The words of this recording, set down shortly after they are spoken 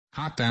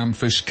Hot damn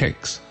fish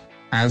cakes.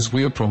 As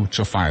we approach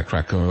a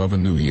firecracker of a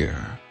new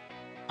year,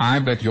 I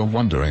bet you're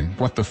wondering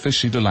what the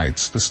fishy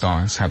delights the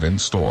stars have in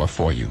store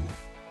for you.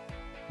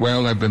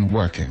 Well, I've been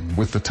working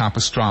with the top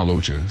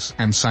astrologers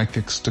and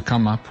psychics to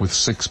come up with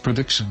 6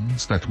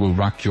 predictions that will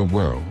rock your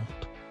world.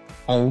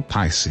 Oh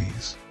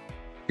Pisces.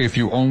 If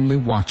you only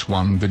watch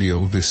one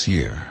video this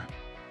year,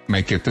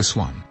 make it this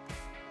one.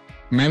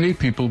 Many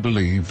people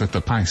believe that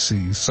the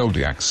Pisces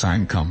zodiac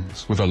sign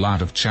comes with a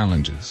lot of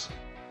challenges.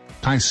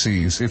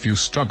 Pisces, if you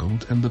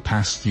struggled in the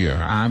past year,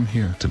 I'm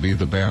here to be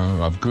the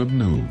bearer of good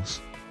news.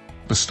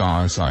 The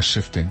stars are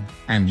shifting,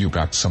 and you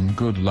got some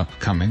good luck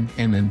coming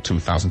in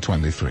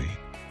 2023.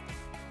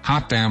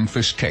 Hot damn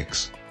fish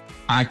cakes.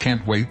 I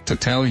can't wait to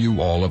tell you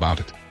all about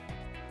it.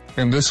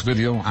 In this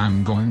video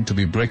I'm going to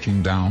be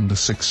breaking down the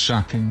 6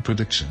 shocking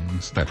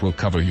predictions that will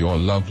cover your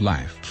love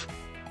life,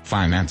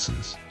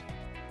 finances,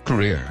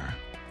 career,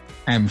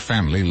 and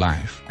family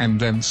life, and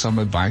then some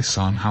advice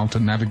on how to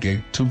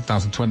navigate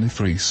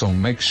 2023, so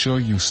make sure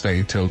you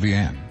stay till the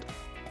end.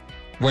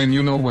 When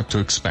you know what to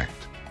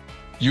expect,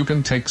 you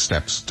can take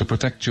steps to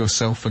protect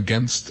yourself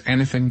against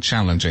anything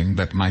challenging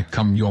that might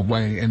come your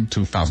way in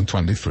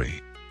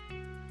 2023.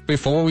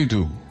 Before we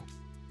do,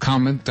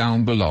 comment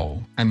down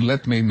below and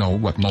let me know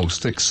what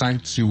most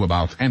excites you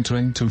about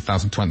entering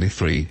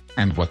 2023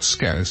 and what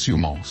scares you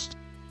most.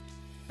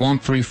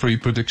 Want 3 free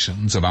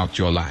predictions about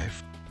your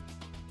life?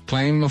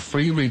 Claim a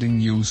free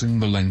reading using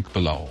the link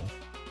below.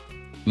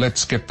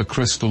 Let's get the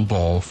crystal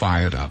ball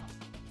fired up.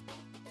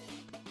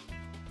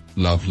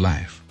 Love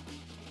life.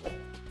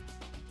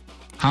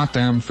 Hot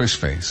damn fish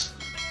face.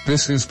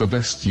 This is the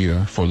best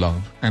year for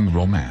love and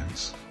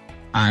romance.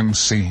 I'm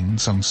seeing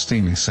some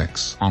steamy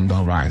sex on the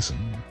horizon.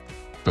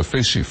 The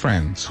fishy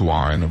friends who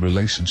are in a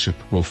relationship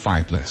will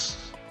fight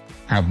less,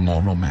 have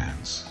more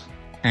romance,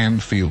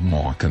 and feel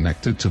more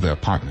connected to their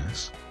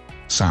partners.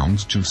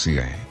 Sounds juicy,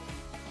 eh?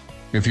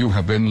 If you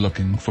have been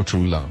looking for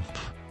true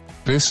love,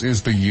 this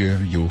is the year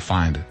you'll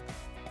find it.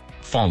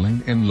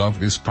 Falling in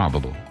love is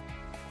probable.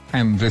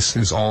 And this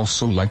is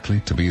also likely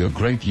to be a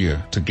great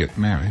year to get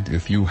married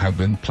if you have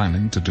been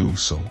planning to do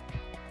so.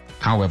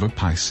 However,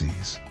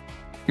 Pisces,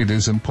 it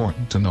is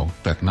important to note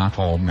that not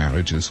all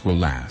marriages will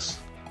last.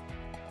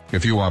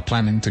 If you are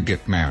planning to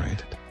get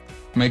married,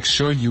 make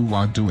sure you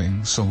are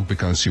doing so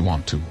because you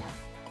want to,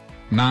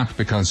 not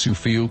because you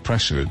feel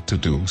pressured to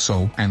do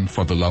so, and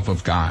for the love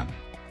of God,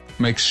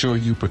 make sure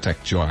you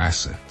protect your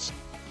assets.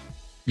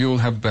 You'll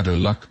have better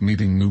luck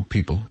meeting new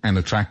people and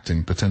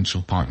attracting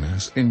potential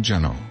partners in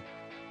general.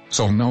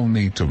 So no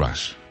need to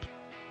rush.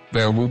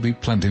 There will be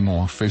plenty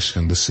more fish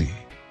in the sea.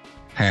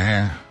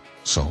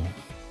 So,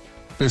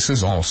 this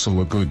is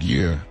also a good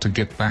year to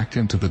get back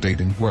into the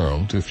dating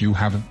world if you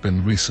haven't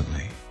been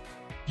recently.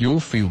 You'll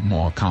feel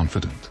more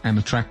confident and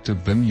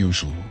attractive than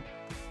usual.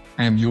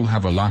 And you'll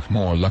have a lot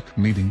more luck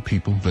meeting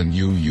people than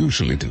you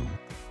usually do.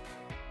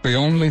 The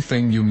only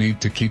thing you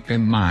need to keep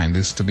in mind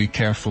is to be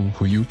careful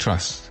who you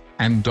trust,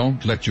 and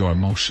don't let your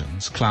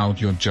emotions cloud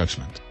your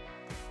judgment.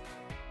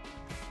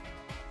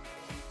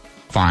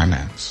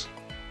 Finance.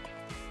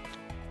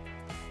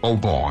 Oh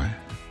boy.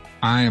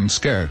 I am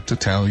scared to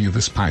tell you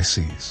this,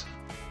 Pisces.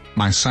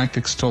 My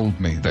psychics told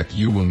me that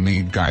you will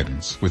need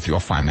guidance with your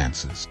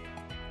finances.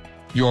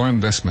 Your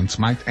investments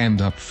might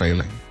end up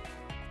failing,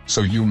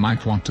 so you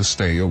might want to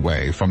stay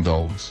away from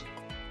those.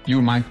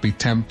 You might be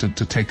tempted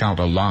to take out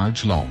a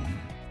large loan,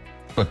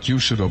 but you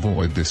should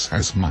avoid this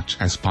as much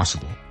as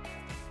possible.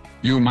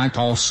 You might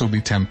also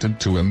be tempted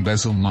to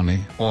embezzle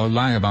money or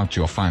lie about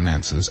your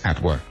finances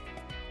at work,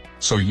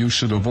 so you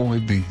should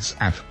avoid these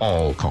at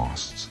all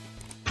costs.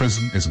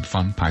 Prison isn't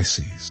fun,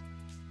 Pisces.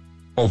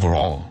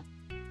 Overall,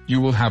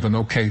 you will have an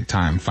okay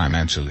time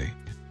financially,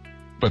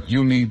 but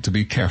you need to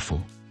be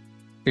careful.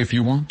 If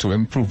you want to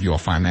improve your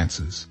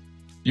finances,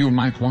 you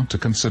might want to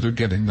consider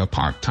getting a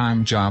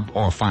part-time job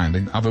or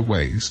finding other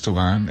ways to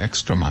earn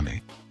extra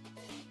money.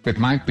 It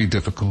might be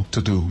difficult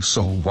to do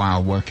so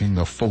while working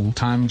a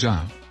full-time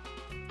job,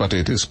 but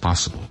it is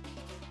possible.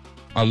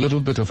 A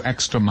little bit of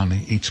extra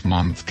money each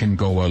month can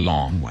go a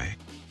long way.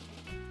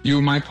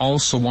 You might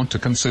also want to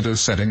consider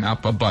setting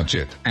up a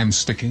budget and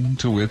sticking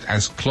to it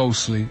as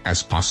closely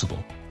as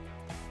possible.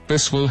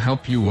 This will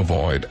help you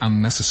avoid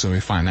unnecessary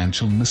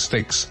financial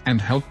mistakes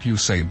and help you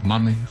save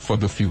money for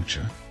the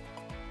future.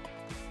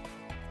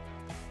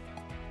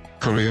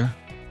 Career.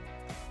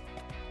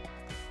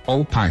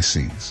 Oh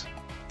Pisces.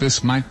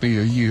 This might be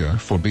a year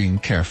for being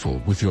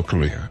careful with your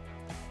career.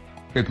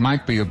 It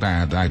might be a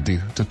bad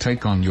idea to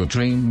take on your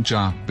dream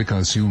job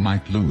because you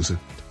might lose it.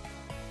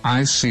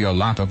 I see a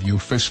lot of you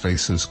fish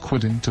faces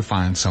quitting to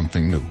find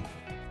something new.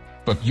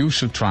 But you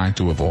should try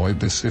to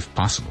avoid this if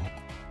possible.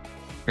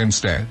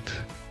 Instead,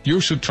 you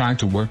should try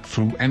to work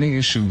through any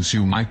issues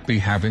you might be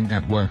having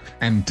at work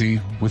and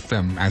deal with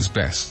them as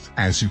best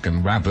as you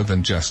can rather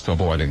than just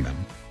avoiding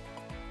them.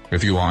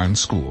 If you are in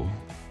school,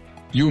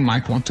 you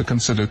might want to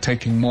consider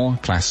taking more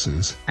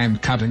classes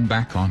and cutting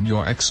back on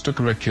your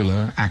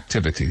extracurricular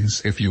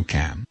activities if you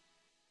can.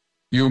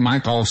 You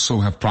might also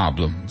have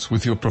problems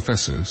with your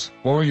professors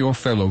or your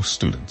fellow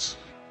students.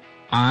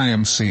 I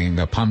am seeing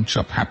a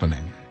punch-up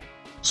happening.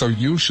 So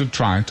you should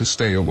try to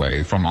stay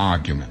away from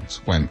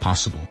arguments when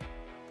possible.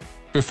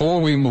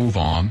 Before we move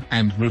on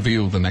and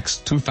reveal the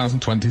next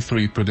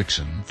 2023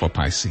 prediction for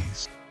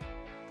Pisces,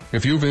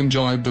 if you've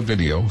enjoyed the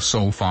video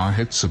so far,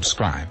 hit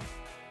subscribe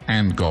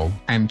and go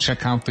and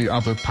check out the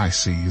other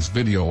Pisces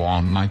video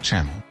on my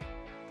channel.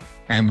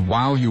 And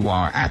while you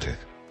are at it,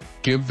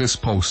 give this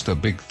post a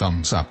big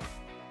thumbs up.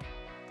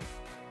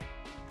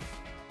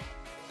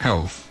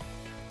 Health.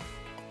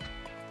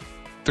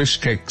 Fish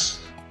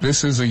cakes,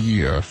 this is a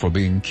year for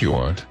being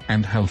cured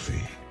and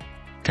healthy.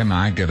 Can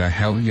I get a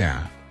hell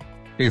yeah?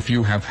 If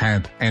you have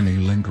had any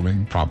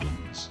lingering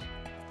problems,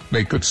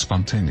 they could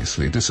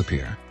spontaneously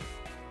disappear.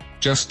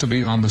 Just to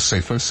be on the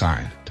safer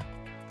side,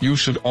 you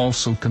should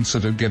also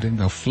consider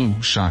getting a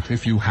flu shot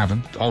if you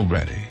haven't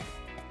already.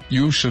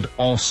 You should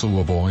also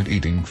avoid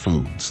eating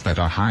foods that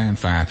are high in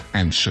fat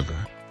and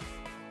sugar.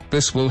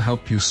 This will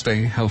help you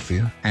stay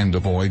healthier and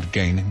avoid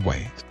gaining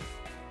weight.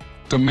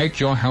 To make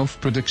your health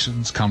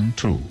predictions come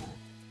true,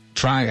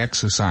 try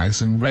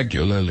exercising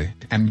regularly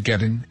and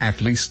getting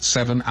at least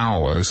 7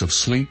 hours of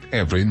sleep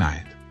every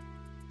night.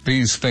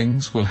 These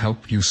things will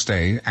help you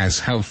stay as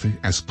healthy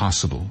as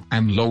possible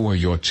and lower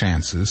your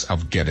chances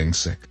of getting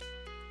sick.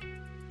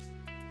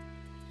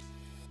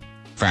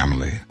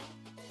 Family.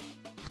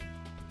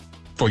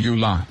 For you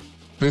lot,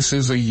 this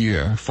is a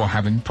year for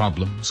having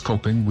problems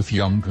coping with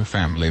younger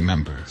family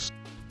members.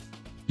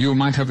 You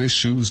might have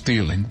issues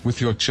dealing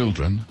with your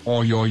children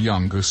or your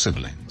younger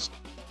siblings.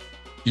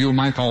 You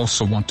might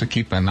also want to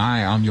keep an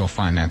eye on your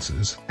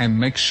finances and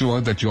make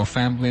sure that your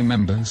family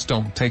members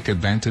don't take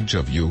advantage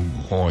of you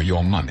or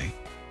your money.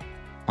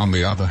 On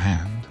the other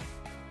hand,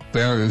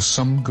 there is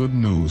some good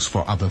news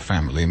for other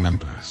family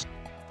members.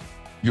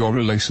 Your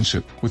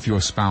relationship with your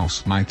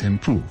spouse might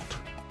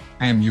improve,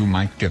 and you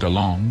might get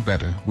along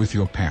better with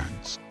your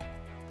parents.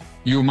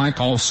 You might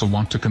also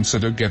want to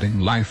consider getting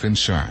life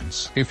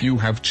insurance if you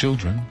have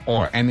children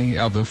or any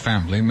other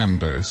family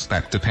members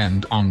that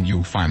depend on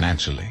you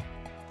financially.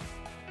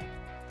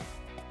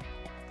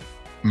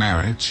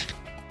 Marriage.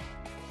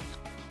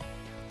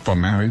 For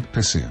married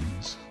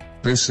Pisceans,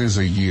 this is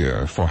a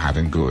year for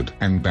having good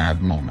and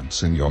bad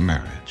moments in your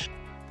marriage.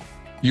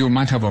 You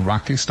might have a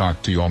rocky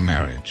start to your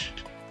marriage,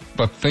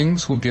 but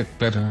things will get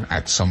better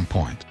at some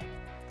point.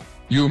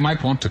 You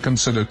might want to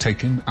consider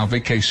taking a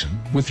vacation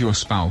with your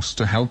spouse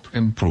to help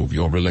improve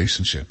your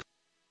relationship.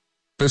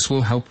 This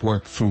will help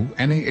work through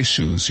any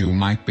issues you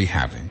might be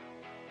having.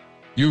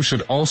 You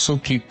should also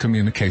keep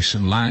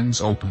communication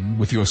lines open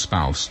with your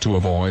spouse to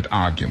avoid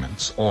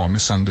arguments or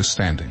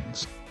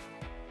misunderstandings.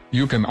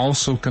 You can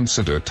also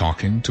consider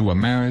talking to a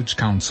marriage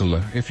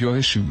counselor if your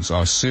issues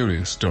are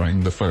serious during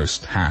the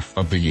first half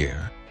of the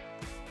year.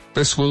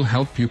 This will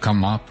help you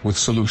come up with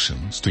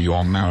solutions to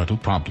your marital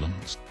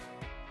problems.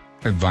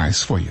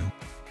 Advice for you.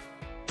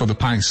 For the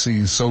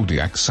Pisces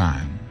zodiac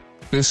sign,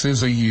 this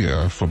is a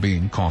year for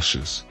being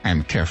cautious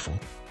and careful.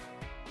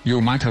 You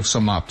might have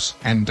some ups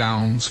and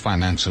downs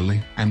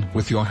financially and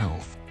with your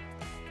health.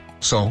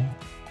 So,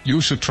 you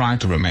should try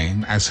to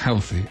remain as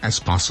healthy as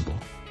possible.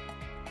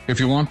 If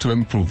you want to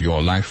improve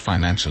your life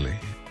financially,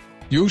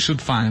 you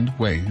should find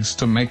ways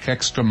to make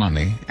extra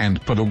money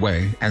and put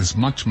away as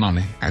much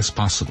money as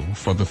possible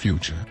for the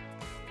future.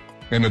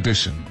 In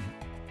addition,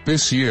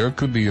 this year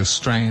could be a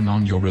strain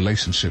on your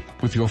relationship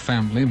with your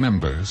family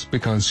members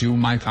because you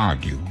might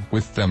argue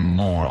with them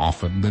more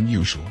often than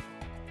usual.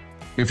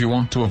 If you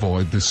want to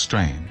avoid this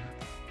strain,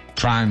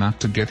 try not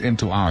to get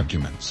into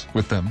arguments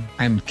with them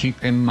and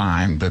keep in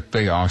mind that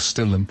they are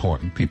still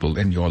important people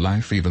in your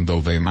life even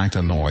though they might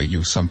annoy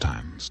you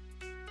sometimes.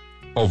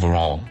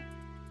 Overall,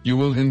 you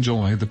will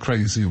enjoy the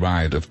crazy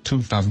ride of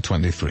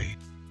 2023.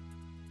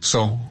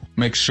 So,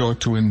 make sure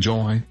to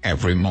enjoy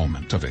every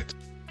moment of it.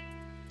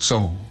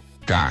 So,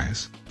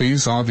 guys,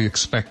 these are the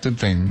expected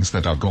things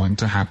that are going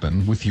to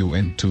happen with you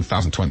in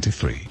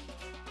 2023.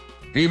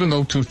 Even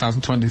though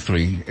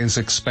 2023 is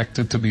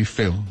expected to be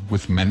filled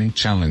with many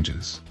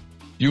challenges,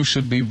 you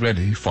should be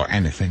ready for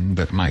anything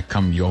that might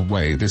come your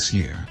way this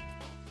year.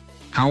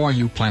 How are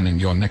you planning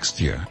your next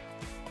year?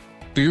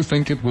 Do you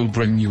think it will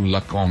bring you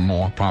luck or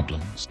more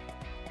problems?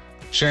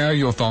 Share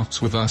your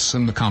thoughts with us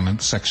in the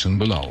comment section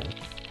below.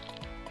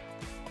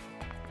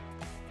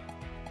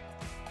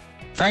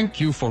 Thank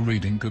you for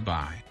reading.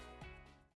 Goodbye.